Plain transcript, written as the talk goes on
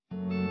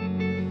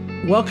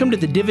Welcome to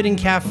the Dividend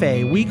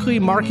Cafe, weekly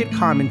market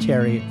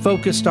commentary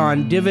focused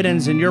on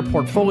dividends in your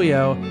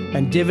portfolio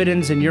and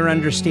dividends in your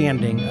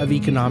understanding of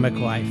economic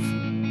life.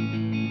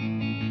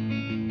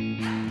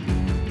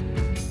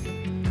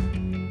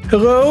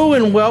 Hello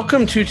and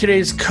welcome to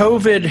today's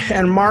COVID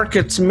and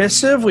Markets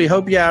Missive. We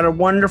hope you had a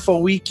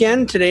wonderful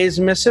weekend.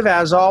 Today's missive,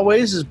 as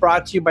always, is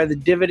brought to you by the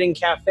Dividend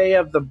Cafe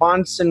of the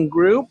Bahnsen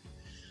Group.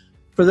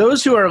 For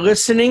those who are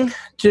listening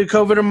to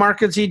COVID and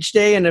Markets each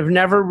day and have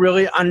never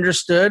really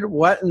understood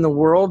what in the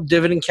world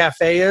Dividend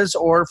Cafe is,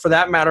 or for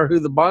that matter, who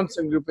the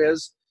Bahnsen Group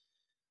is,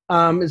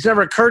 it's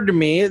never occurred to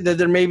me that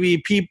there may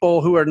be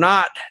people who are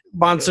not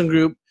Bahnsen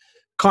Group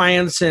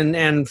clients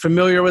and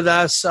familiar with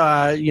us,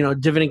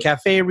 Dividend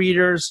Cafe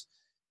readers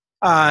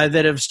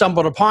that have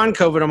stumbled upon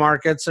COVID and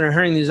Markets and are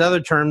hearing these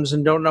other terms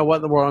and don't know what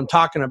in the world I'm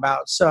talking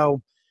about.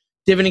 So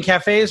Dividend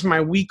Cafe is my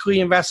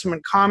weekly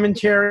investment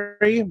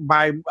commentary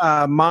by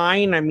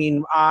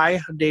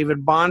I,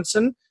 David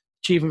Bahnsen,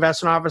 Chief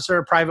Investment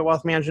Officer, private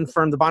wealth management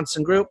firm, the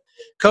Bahnsen Group.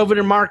 COVID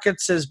and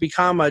Markets has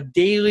become a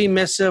daily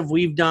missive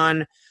we've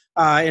done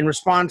in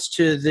response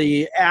to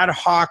the ad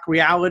hoc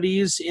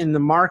realities in the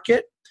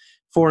market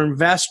for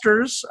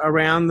investors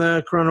around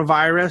the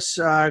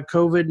coronavirus,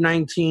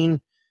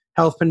 COVID-19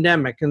 health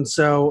pandemic. And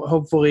so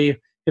hopefully,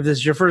 if this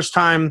is your first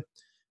time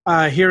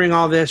hearing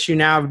all this, you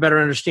now have a better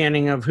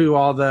understanding of who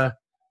all the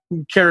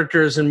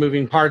characters and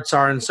moving parts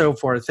are and so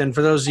forth. And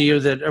for those of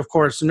you that, of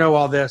course, know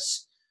all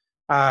this,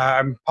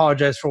 I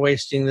apologize for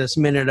wasting this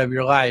minute of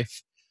your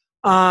life.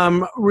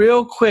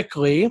 Real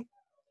quickly,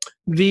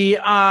 the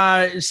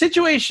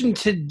situation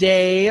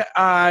today,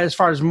 as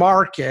far as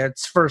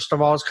markets, first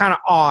of all, is kind of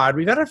odd.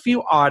 We've had a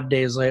few odd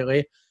days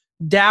lately.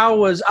 Dow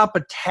was up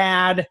a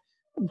tad,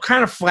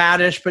 kind of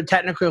flattish, but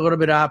technically a little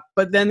bit up.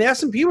 But then the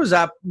S&P was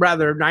up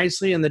rather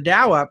nicely and the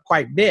Dow up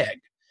quite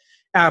big,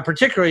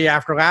 particularly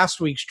after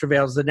last week's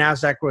travails. The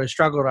NASDAQ really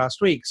struggled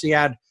last week. So you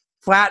had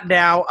flat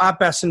Dow,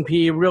 up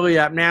S&P, really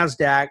up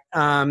NASDAQ.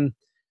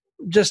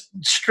 Just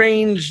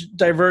strange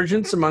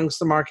divergence amongst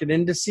the market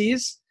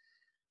indices.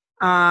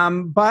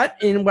 But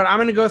in what I'm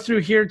going to go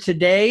through here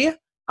today,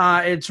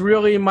 it's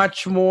really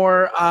much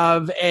more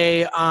of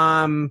a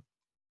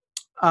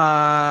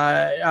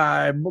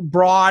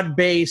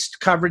broad-based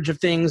coverage of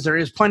things. There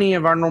is plenty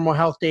of our normal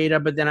health data,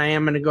 but then I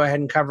am going to go ahead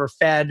and cover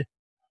Fed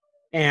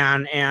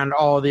and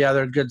all of the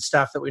other good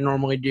stuff that we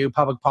normally do,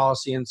 public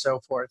policy and so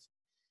forth.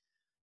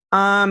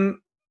 I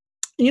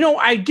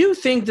do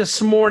think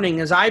this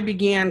morning, as I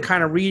began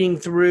kind of reading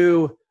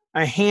through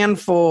a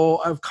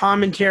handful of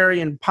commentary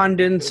and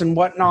pundits and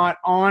whatnot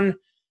on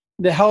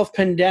the health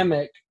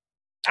pandemic,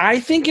 I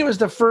think it was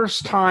the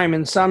first time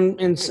in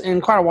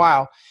quite a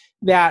while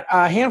that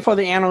a handful of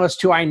the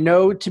analysts who I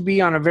know to be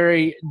on a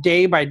very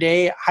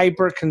day-by-day,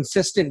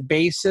 hyper-consistent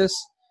basis,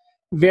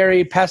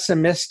 very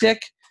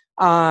pessimistic,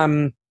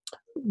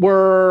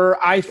 were,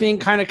 I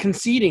think, kind of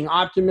conceding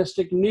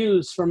optimistic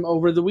news from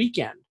over the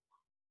weekend.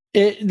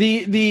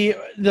 The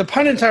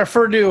pundits I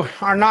refer to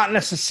are not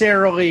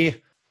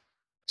necessarily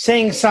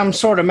saying some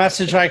sort of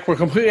message like we're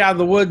completely out of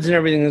the woods and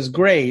everything is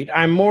great.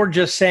 I'm more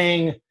just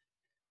saying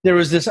there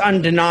was this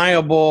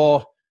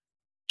undeniable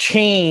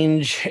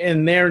change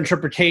in their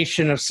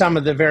interpretation of some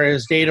of the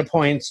various data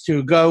points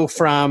to go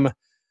from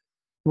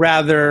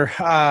rather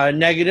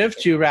negative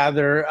to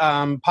rather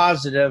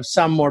positive,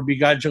 some more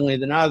begrudgingly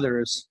than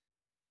others.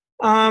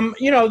 A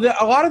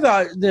lot of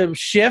the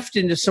shift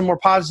into some more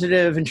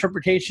positive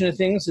interpretation of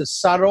things is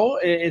subtle.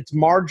 It's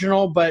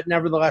marginal, but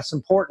nevertheless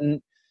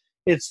important.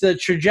 It's the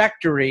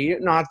trajectory,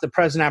 not the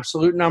present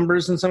absolute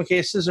numbers in some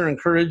cases are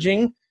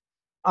encouraging.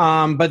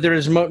 But there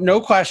is no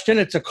question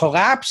it's a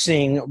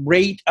collapsing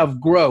rate of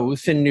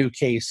growth in new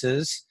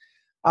cases.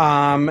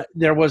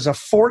 There was a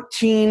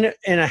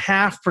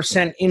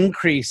 14.5%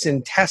 increase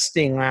in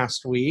testing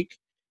last week.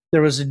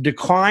 There was a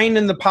decline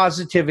in the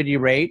positivity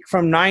rate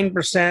from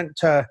 9%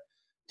 to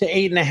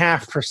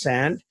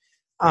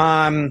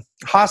 8.5%.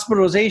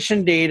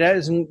 Hospitalization data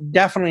is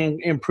definitely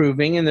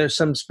improving, and there's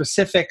some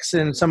specifics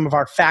in some of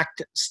our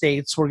fact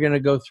states. We're going to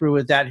go through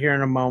with that here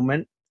in a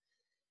moment.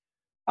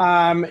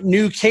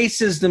 New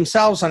cases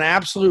themselves on an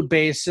absolute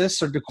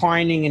basis are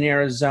declining in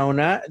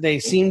Arizona. They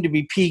seem to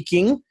be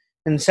peaking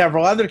in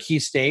several other key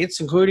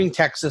states, including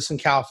Texas and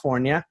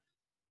California.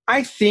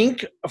 I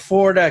think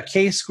Florida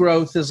case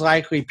growth is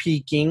likely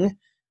peaking,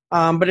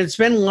 but it's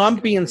been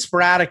lumpy and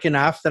sporadic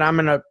enough that I'm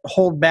going to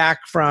hold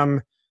back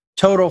from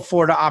total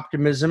Florida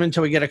optimism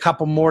until we get a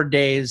couple more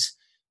days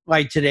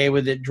like today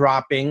with it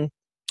dropping.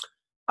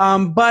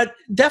 But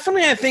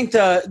definitely I think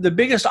the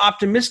biggest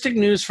optimistic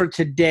news for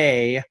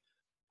today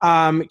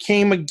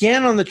came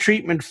again on the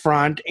treatment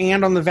front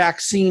and on the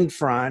vaccine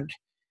front,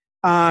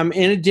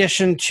 in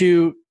addition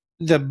to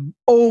the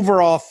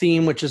overall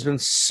theme, which has been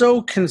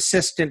so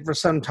consistent for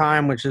some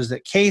time, which is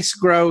that case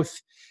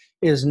growth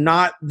is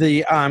not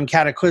the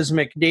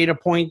cataclysmic data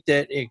point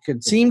that it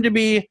could seem to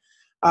be,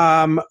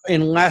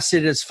 unless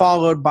it is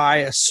followed by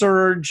a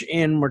surge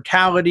in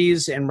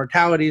mortalities, and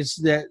mortalities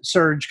that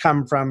surge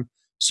come from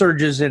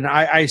surges in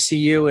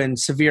ICU and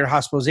severe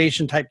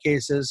hospitalization type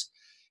cases.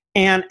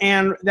 And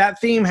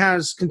that theme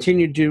has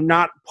continued to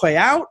not play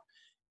out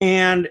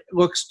and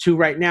looks to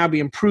right now be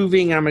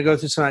improving. And I'm going to go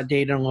through some of that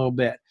data in a little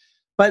bit.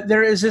 But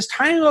there is this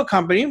tiny little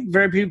company,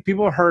 very few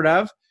people have heard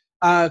of,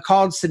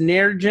 called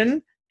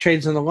Synergen,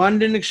 trades on the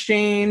London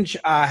Exchange,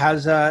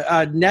 has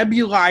a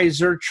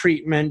nebulizer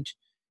treatment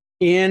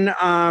in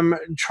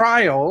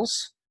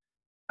trials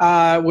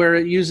where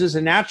it uses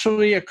a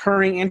naturally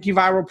occurring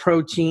antiviral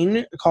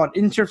protein called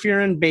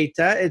interferon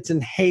beta. It's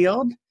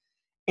inhaled.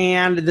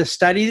 And the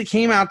study that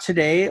came out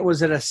today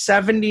was at a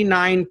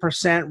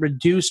 79%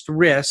 reduced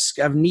risk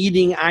of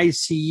needing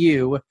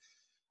ICU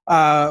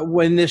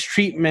when this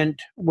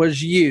treatment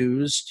was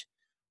used,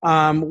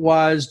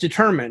 was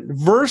determined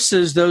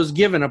versus those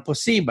given a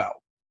placebo.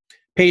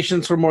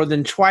 Patients were more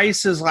than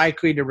twice as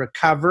likely to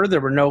recover.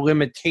 There were no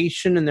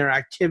limitation in their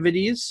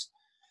activities.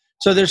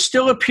 So there's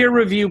still a peer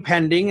review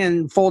pending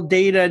and full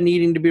data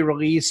needing to be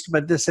released,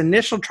 but this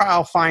initial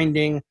trial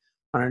finding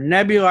on a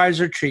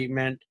nebulizer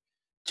treatment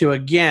to,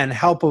 again,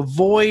 help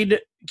avoid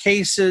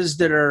cases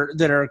that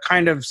are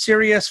kind of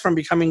serious from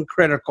becoming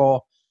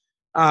critical,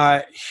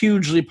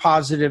 hugely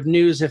positive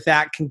news if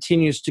that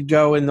continues to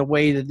go in the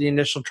way that the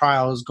initial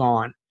trial has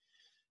gone.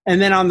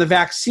 And then on the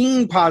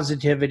vaccine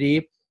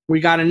positivity, we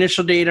got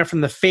initial data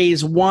from the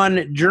phase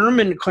 1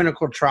 German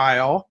clinical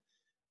trial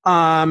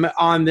on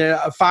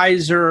the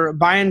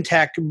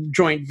Pfizer-BioNTech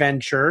joint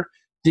venture.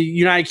 The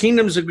United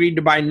Kingdom's agreed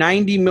to buy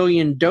 90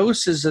 million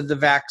doses of the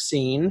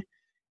vaccine.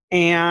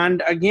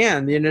 And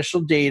again, the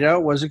initial data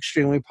was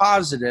extremely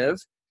positive.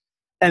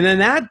 And then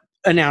that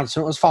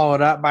announcement was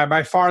followed up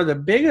by far the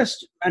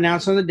biggest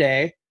announcement of the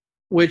day,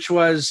 which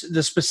was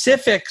the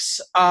specifics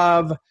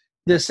of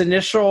this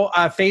initial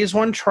phase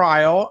 1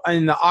 trial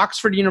in the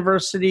Oxford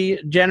University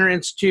Jenner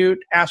Institute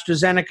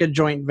AstraZeneca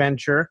joint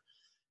venture.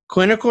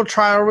 Clinical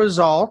trial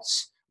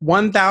results,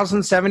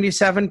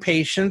 1,077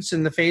 patients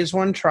in the phase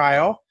 1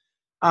 trial.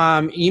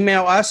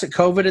 Email us at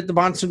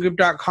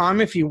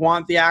covid@thebahnsengroup.com if you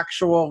want the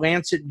actual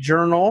Lancet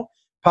Journal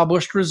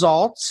published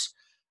results.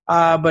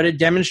 But it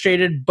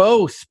demonstrated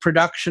both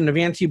production of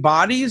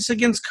antibodies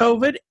against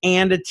COVID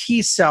and a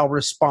T-cell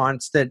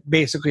response that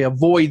basically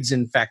avoids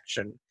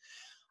infection.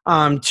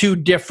 Two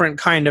different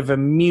kind of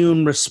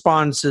immune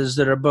responses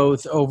that are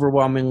both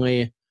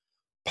overwhelmingly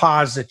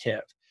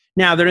positive.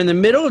 Now, they're in the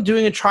middle of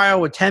doing a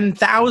trial with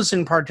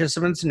 10,000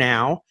 participants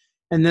now,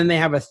 and then they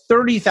have a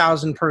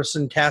 30,000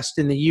 person test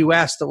in the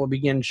US that will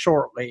begin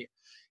shortly.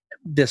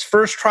 This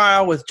first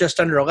trial with just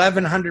under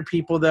 1,100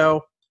 people,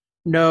 though,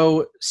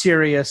 no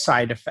serious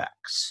side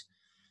effects.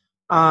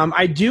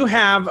 I do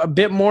have a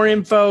bit more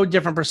info,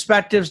 different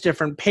perspectives,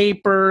 different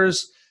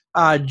papers,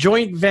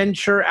 joint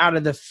venture out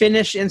of the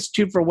Finnish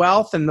Institute for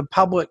Health and the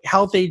Public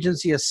Health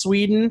Agency of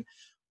Sweden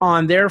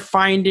on their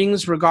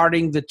findings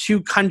regarding the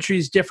two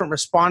countries' different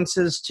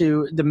responses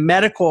to the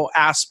medical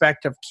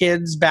aspect of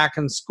kids back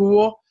in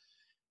school,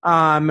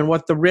 and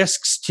what the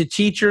risks to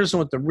teachers and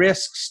what the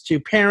risks to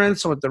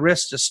parents and what the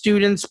risks to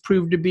students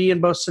proved to be in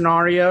both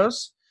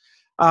scenarios.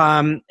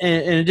 In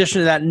addition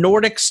to that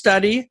Nordic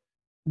study,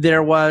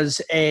 there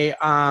was a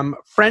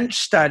French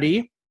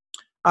study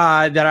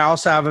that I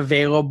also have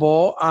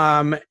available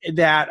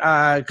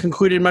that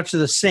concluded much of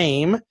the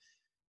same.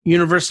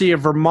 University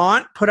of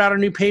Vermont put out a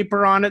new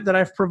paper on it that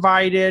I've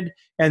provided,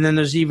 and then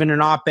there's even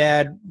an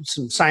op-ed,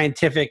 some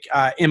scientific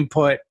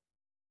input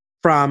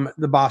from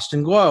the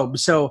Boston Globe.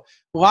 So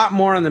a lot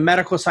more on the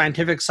medical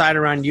scientific side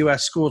around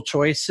U.S. school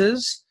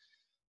choices.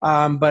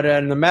 But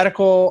on the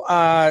medical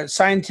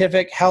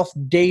scientific health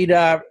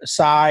data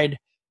side,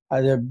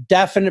 there's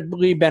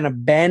definitely been a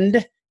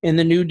bend in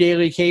the new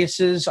daily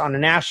cases on a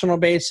national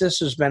basis.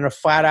 There's been a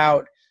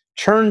flat-out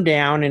turn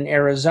down in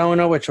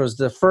Arizona, which was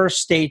the first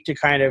state to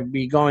kind of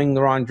be going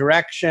the wrong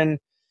direction.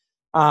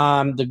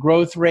 The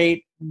growth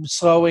rate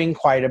slowing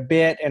quite a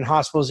bit and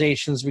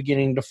hospitalizations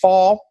beginning to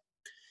fall.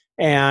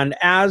 And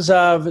as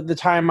of the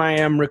time I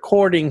am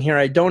recording here,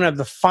 I don't have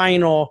the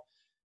final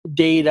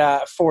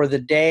data for the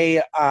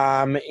day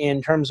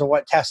in terms of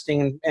what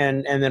testing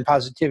and then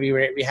positivity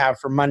rate we have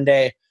for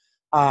Monday,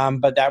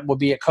 but that will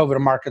be at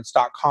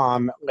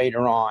covidmarkets.com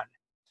later on.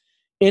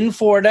 In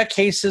Florida,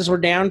 cases were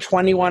down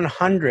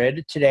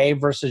 2,100 today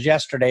versus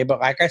yesterday,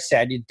 but like I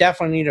said, you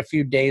definitely need a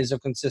few days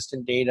of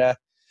consistent data.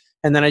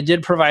 And then I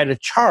did provide a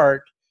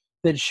chart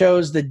that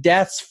shows the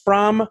deaths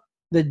from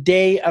the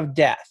day of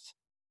death,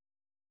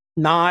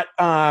 not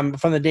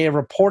from the day of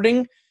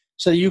reporting,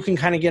 so you can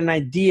kind of get an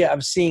idea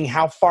of seeing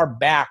how far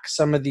back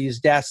some of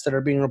these deaths that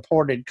are being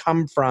reported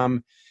come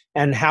from,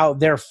 and how,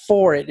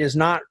 therefore, it is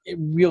not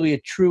really a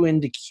true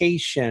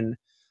indication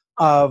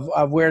of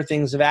where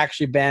things have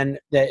actually been.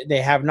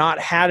 They have not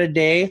had a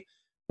day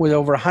with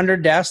over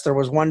 100 deaths. There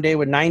was one day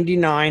with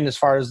 99 as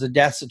far as the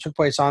deaths that took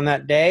place on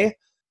that day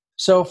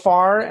so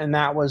far, and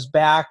that was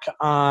back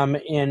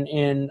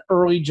in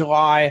early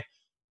July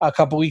a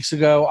couple weeks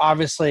ago.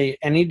 Obviously,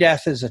 any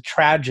death is a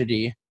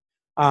tragedy,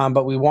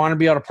 but we want to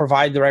be able to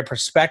provide the right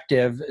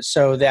perspective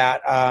so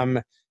that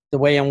the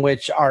way in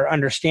which our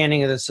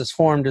understanding of this is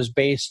formed is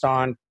based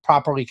on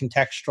properly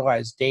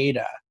contextualized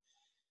data.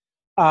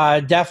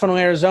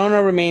 Definitely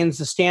Arizona remains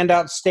the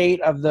standout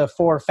state of the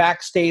 4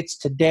 fact states.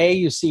 Today,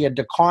 you see a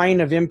decline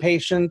of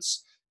inpatients,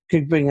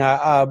 keeping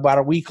about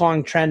a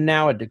week-long trend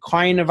now, a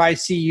decline of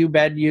ICU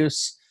bed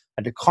use,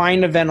 a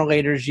decline of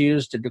ventilators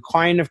used, a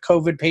decline of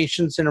COVID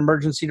patients in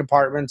emergency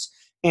departments,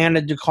 and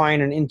a decline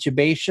in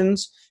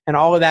intubations. And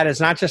all of that is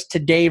not just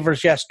today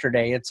versus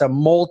yesterday. It's a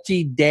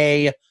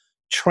multi-day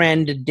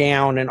trend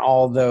down in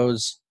all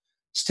those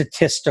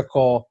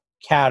statistical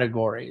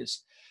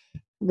categories.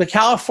 The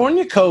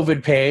California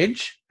COVID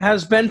page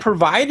has been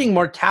providing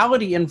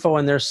mortality info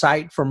on their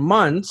site for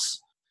months,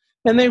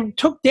 and they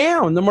took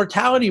down the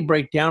mortality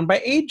breakdown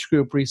by age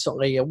group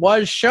recently. It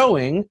was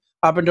showing,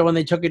 up until when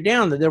they took it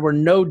down, that there were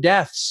no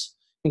deaths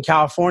in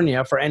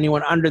California for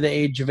anyone under the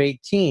age of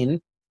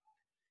 18.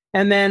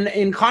 And then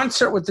in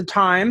concert with the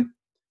time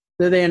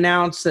that they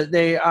announced that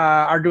they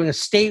are doing a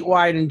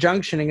statewide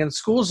injunction against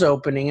schools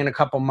opening in a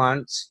couple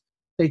months,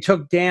 they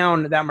took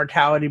down that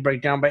mortality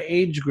breakdown by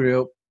age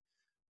group.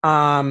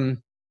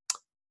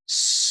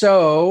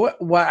 So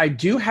what I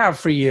do have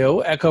for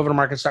you at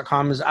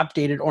covidmarkets.com is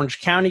updated Orange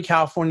County,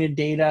 California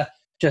data,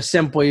 just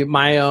simply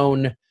my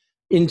own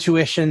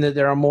intuition that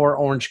there are more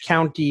Orange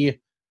County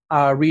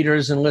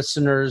readers and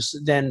listeners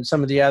than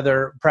some of the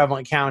other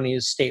prevalent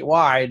counties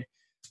statewide.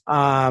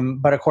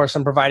 But of course,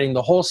 I'm providing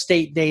the whole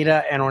state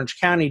data and Orange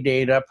County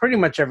data pretty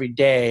much every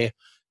day,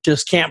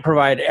 just can't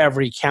provide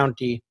every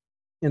county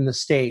in the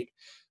state.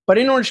 But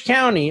in Orange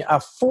County,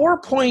 a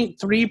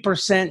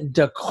 4.3%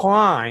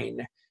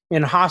 decline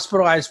in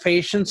hospitalized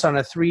patients on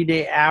a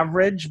 3-day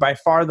average, by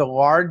far the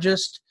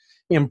largest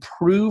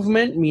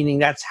improvement, meaning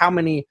that's how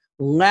many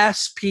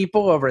less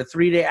people over a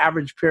 3-day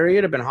average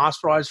period have been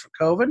hospitalized for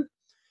COVID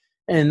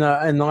in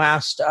the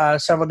last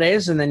several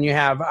days. And then you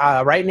have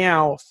right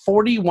now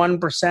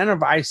 41% of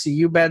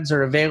ICU beds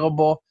are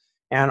available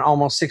and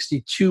almost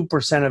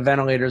 62% of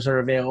ventilators are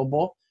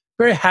available.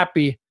 Very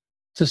happy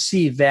to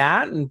see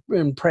that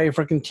and pray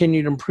for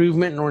continued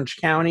improvement in Orange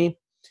County.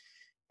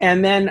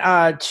 And then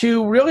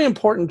 2 really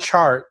important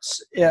charts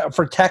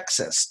for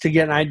Texas to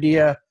get an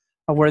idea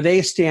of where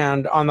they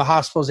stand on the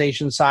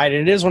hospitalization side.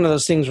 And it is one of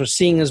those things where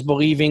seeing is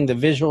believing. The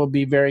visual will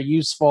be very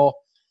useful.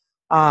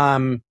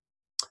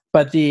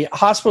 But the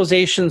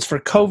hospitalizations for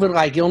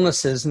COVID-like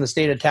illnesses in the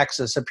state of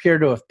Texas appear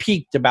to have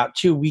peaked about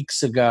 2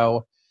 weeks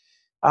ago.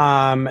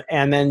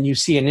 And then you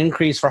see an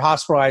increase for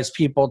hospitalized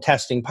people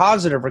testing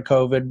positive for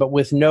COVID, but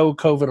with no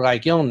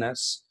COVID-like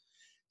illness.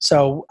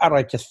 So I'd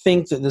like to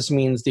think that this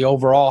means the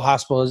overall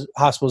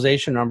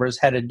hospitalization number is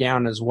headed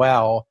down as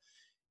well.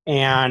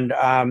 And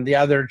the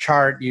other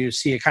chart, you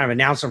see a kind of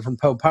announcement from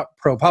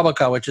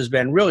ProPublica, which has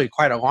been really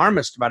quite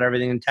alarmist about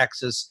everything in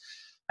Texas,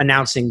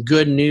 announcing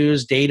good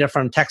news, data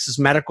from Texas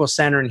Medical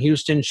Center in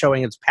Houston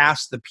showing it's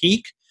past the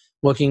peak,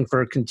 looking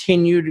for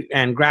continued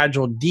and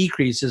gradual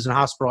decreases in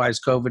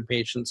hospitalized COVID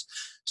patients.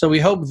 So we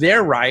hope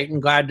they're right,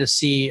 and glad to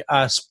see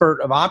a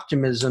spurt of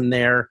optimism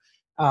there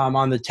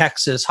on the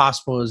Texas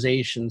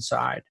hospitalization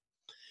side.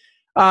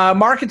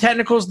 Market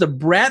technicals, the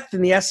breadth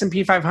in the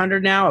S&P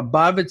 500 now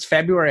above its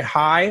February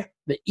high.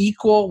 The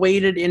equal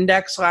weighted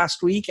index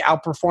last week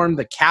outperformed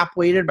the cap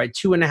weighted by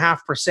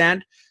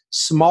 2.5%.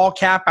 Small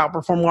cap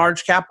outperformed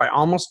large cap by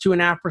almost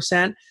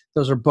 2.5%.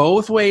 Those are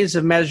both ways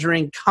of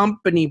measuring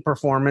company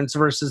performance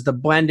versus the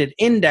blended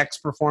index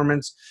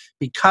performance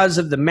because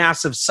of the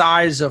massive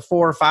size of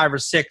 4 or 5 or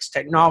 6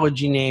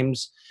 technology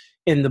names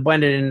in the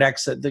blended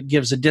index that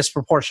gives a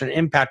disproportionate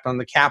impact on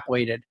the cap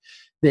weighted.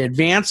 The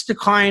advanced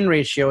decline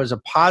ratio is a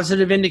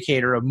positive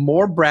indicator of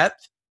more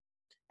breadth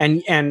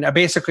and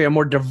basically a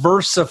more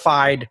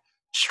diversified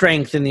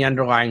strength in the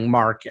underlying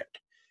market.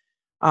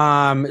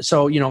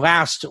 So,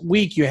 last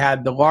week you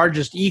had the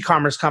largest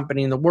e-commerce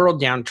company in the world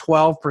down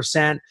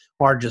 12%,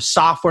 largest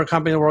software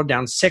company in the world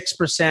down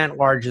 6%,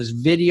 largest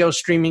video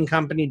streaming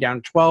company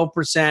down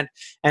 12%,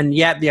 and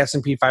yet the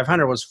S&P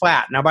 500 was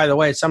flat. Now, by the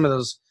way, some of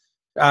those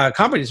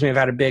companies may have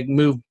had a big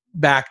move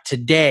back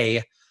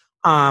today,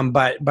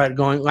 but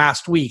going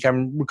last week,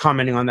 I'm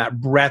commenting on that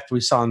breadth we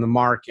saw in the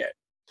market.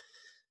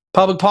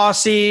 Public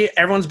policy,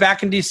 everyone's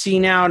back in D.C.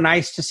 now.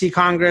 Nice to see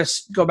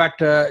Congress go back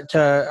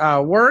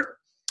to work.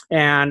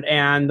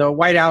 And the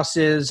White House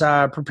is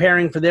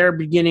preparing for their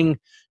beginning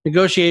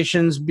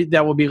negotiations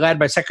that will be led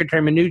by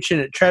Secretary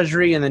Mnuchin at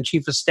Treasury and then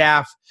Chief of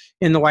Staff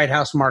in the White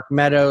House, Mark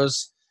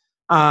Meadows.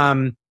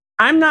 I'm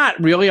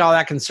not really all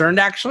that concerned,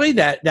 actually,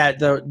 that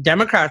the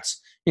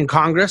Democrats in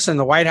Congress and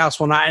the White House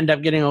will not end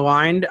up getting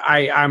aligned.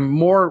 I'm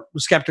more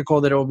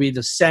skeptical that it will be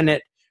the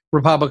Senate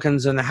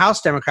Republicans and the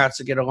House Democrats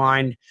that get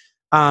aligned.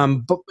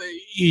 But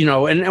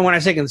and when I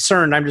say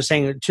concerned, I'm just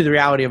saying to the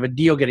reality of a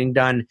deal getting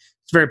done.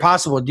 It's very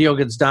possible a deal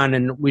gets done,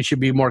 and we should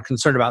be more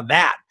concerned about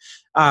that.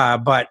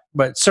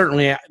 But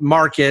certainly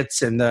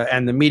markets and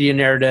the media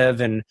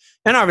narrative and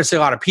obviously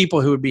a lot of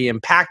people who would be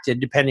impacted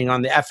depending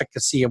on the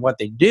efficacy of what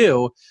they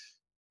do.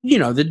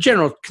 The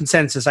general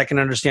consensus, I can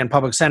understand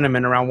public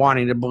sentiment around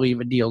wanting to believe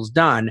a deal's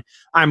done.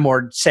 I'm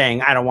more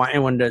saying I don't want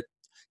anyone to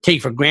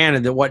take for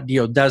granted that what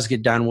deal does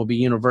get done will be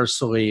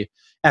universally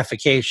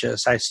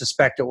efficacious. I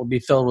suspect it will be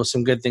filled with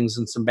some good things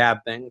and some bad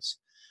things.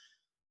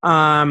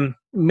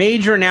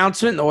 Major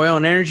announcement in the oil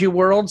and energy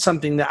world,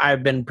 something that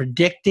I've been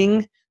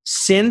predicting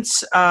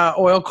since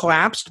oil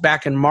collapsed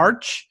back in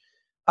March,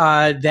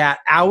 that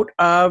out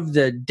of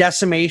the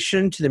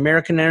decimation to the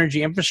American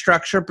energy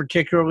infrastructure,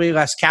 particularly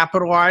less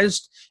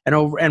capitalized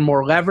and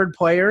more levered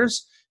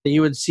players, that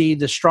you would see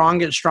the strong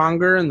get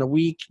stronger and the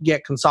weak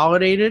get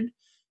consolidated.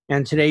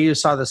 And today you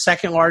saw the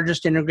second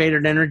largest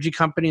integrated energy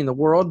company in the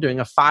world doing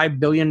a $5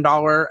 billion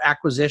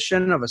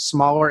acquisition of a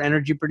smaller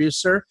energy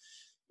producer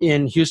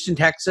in Houston,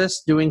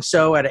 Texas, doing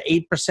so at an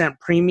 8%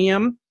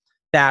 premium.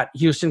 That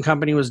Houston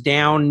company was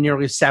down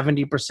nearly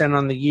 70%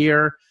 on the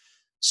year.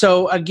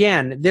 So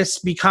again, this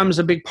becomes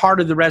a big part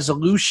of the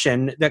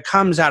resolution that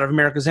comes out of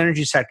America's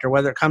energy sector,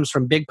 whether it comes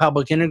from big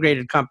public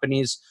integrated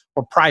companies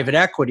or private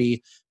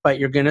equity, but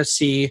you're going to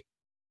see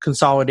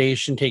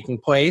consolidation taking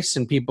place,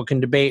 and people can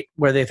debate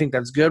where they think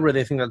that's good, where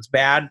they think that's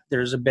bad.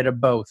 There's a bit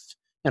of both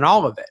in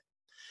all of it.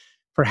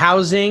 For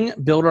housing,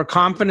 builder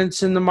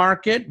confidence in the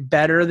market,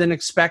 better than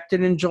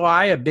expected in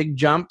July, a big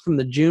jump from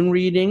the June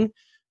reading.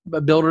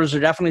 But builders are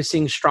definitely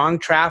seeing strong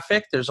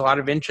traffic. There's a lot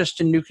of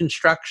interest in new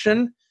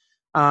construction.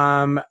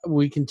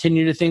 We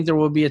continue to think there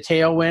will be a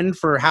tailwind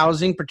for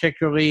housing,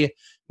 particularly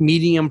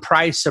medium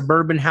price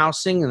suburban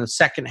housing in the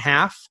second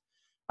half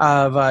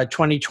of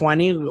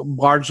 2020,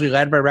 largely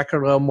led by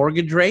record low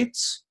mortgage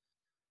rates.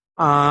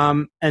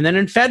 And then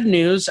in Fed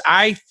news,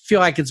 I feel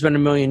like it's been a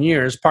million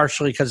years,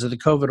 partially because of the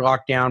COVID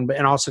lockdown,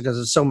 and also because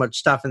of so much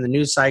stuff in the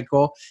news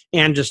cycle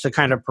and just a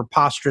kind of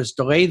preposterous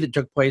delay that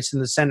took place in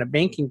the Senate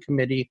Banking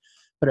Committee.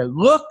 But it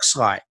looks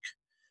like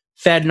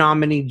Fed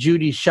nominee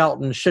Judy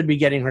Shelton should be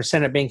getting her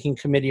Senate Banking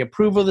Committee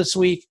approval this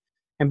week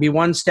and be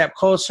one step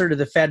closer to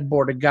the Fed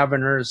Board of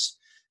Governors.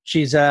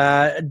 She's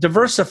a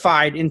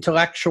diversified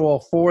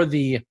intellectual for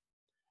the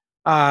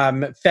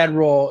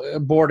Federal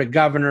Board of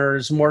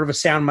Governors, more of a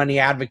sound money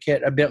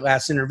advocate, a bit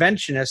less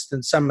interventionist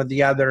than some of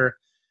the other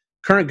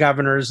current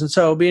governors. And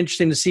so it'll be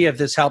interesting to see if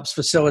this helps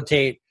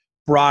facilitate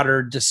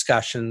broader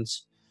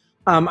discussions.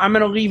 I'm going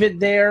to leave it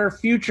there.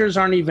 Futures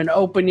aren't even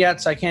open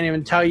yet, so I can't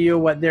even tell you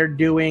what they're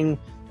doing.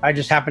 I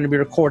just happen to be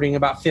recording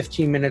about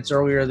 15 minutes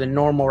earlier than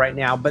normal right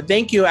now. But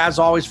thank you, as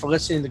always, for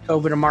listening to the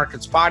COVID and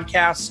Markets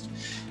podcast.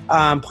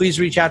 Please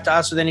reach out to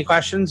us with any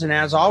questions. And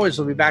as always,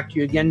 we'll be back to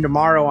you again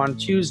tomorrow on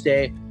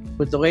Tuesday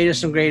with the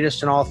latest and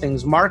greatest in all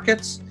things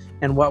markets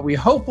and what we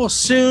hope will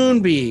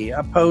soon be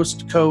a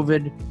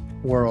post-COVID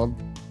world.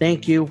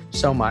 Thank you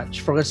so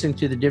much for listening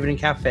to the Dividend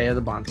Cafe of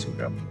the Bahnsen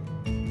Group.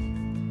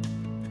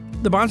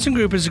 The Bahnsen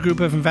Group is a group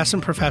of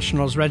investment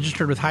professionals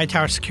registered with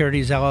Hightower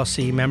Securities,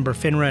 LLC, member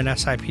FINRA and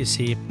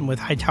SIPC, and with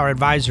Hightower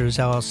Advisors,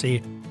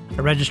 LLC,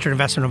 a registered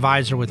investment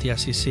advisor with the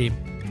SEC.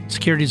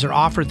 Securities are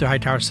offered through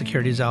Hightower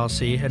Securities,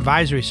 LLC.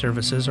 Advisory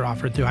services are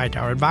offered through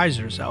Hightower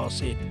Advisors,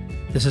 LLC.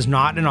 This is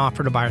not an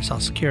offer to buy or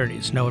sell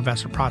securities. No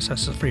investment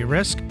process is free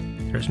risk.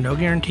 There is no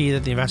guarantee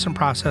that the investment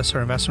process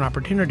or investment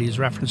opportunities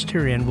referenced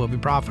herein will be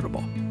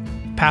profitable.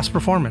 Past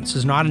performance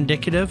is not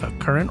indicative of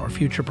current or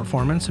future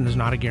performance and is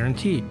not a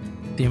guarantee.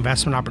 The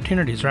investment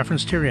opportunities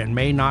referenced herein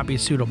may not be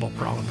suitable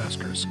for all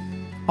investors.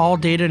 All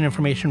data and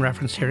information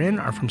referenced herein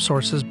are from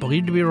sources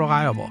believed to be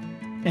reliable.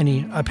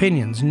 Any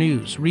opinions,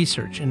 news,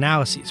 research,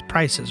 analyses,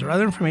 prices, or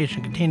other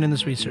information contained in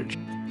this research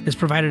is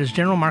provided as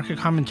general market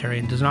commentary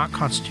and does not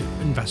constitute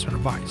investment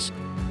advice.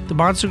 The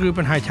Bahnsen Group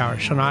and Hightower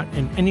shall not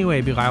in any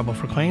way be liable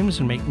for claims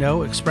and make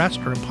no expressed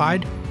or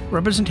implied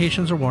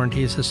representations or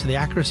warranties as to the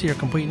accuracy or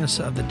completeness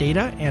of the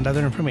data and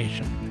other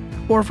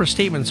information, or for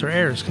statements or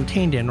errors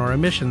contained in or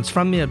omissions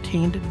from the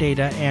obtained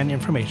data and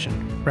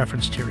information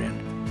referenced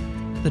herein.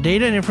 The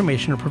data and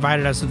information are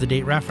provided as of the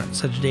date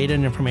referenced. Such data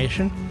and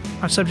information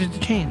are subject to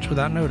change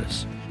without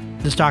notice.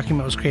 This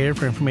document was created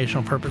for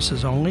informational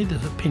purposes only. The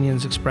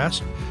opinions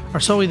expressed are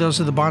solely those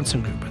of the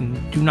Bahnsen Group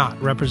and do not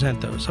represent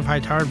those of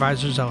Hightower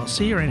Advisors,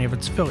 LLC, or any of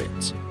its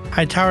affiliates.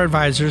 Hightower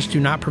Advisors do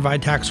not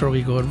provide tax or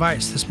legal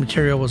advice. This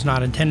material was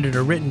not intended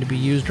or written to be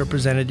used or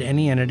presented to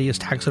any entity as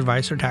tax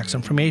advice or tax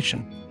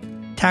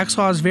information. Tax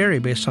laws vary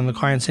based on the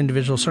client's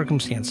individual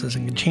circumstances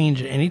and can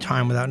change at any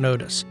time without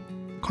notice.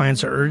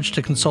 Clients are urged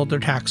to consult their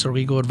tax or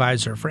legal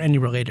advisor for any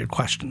related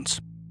questions.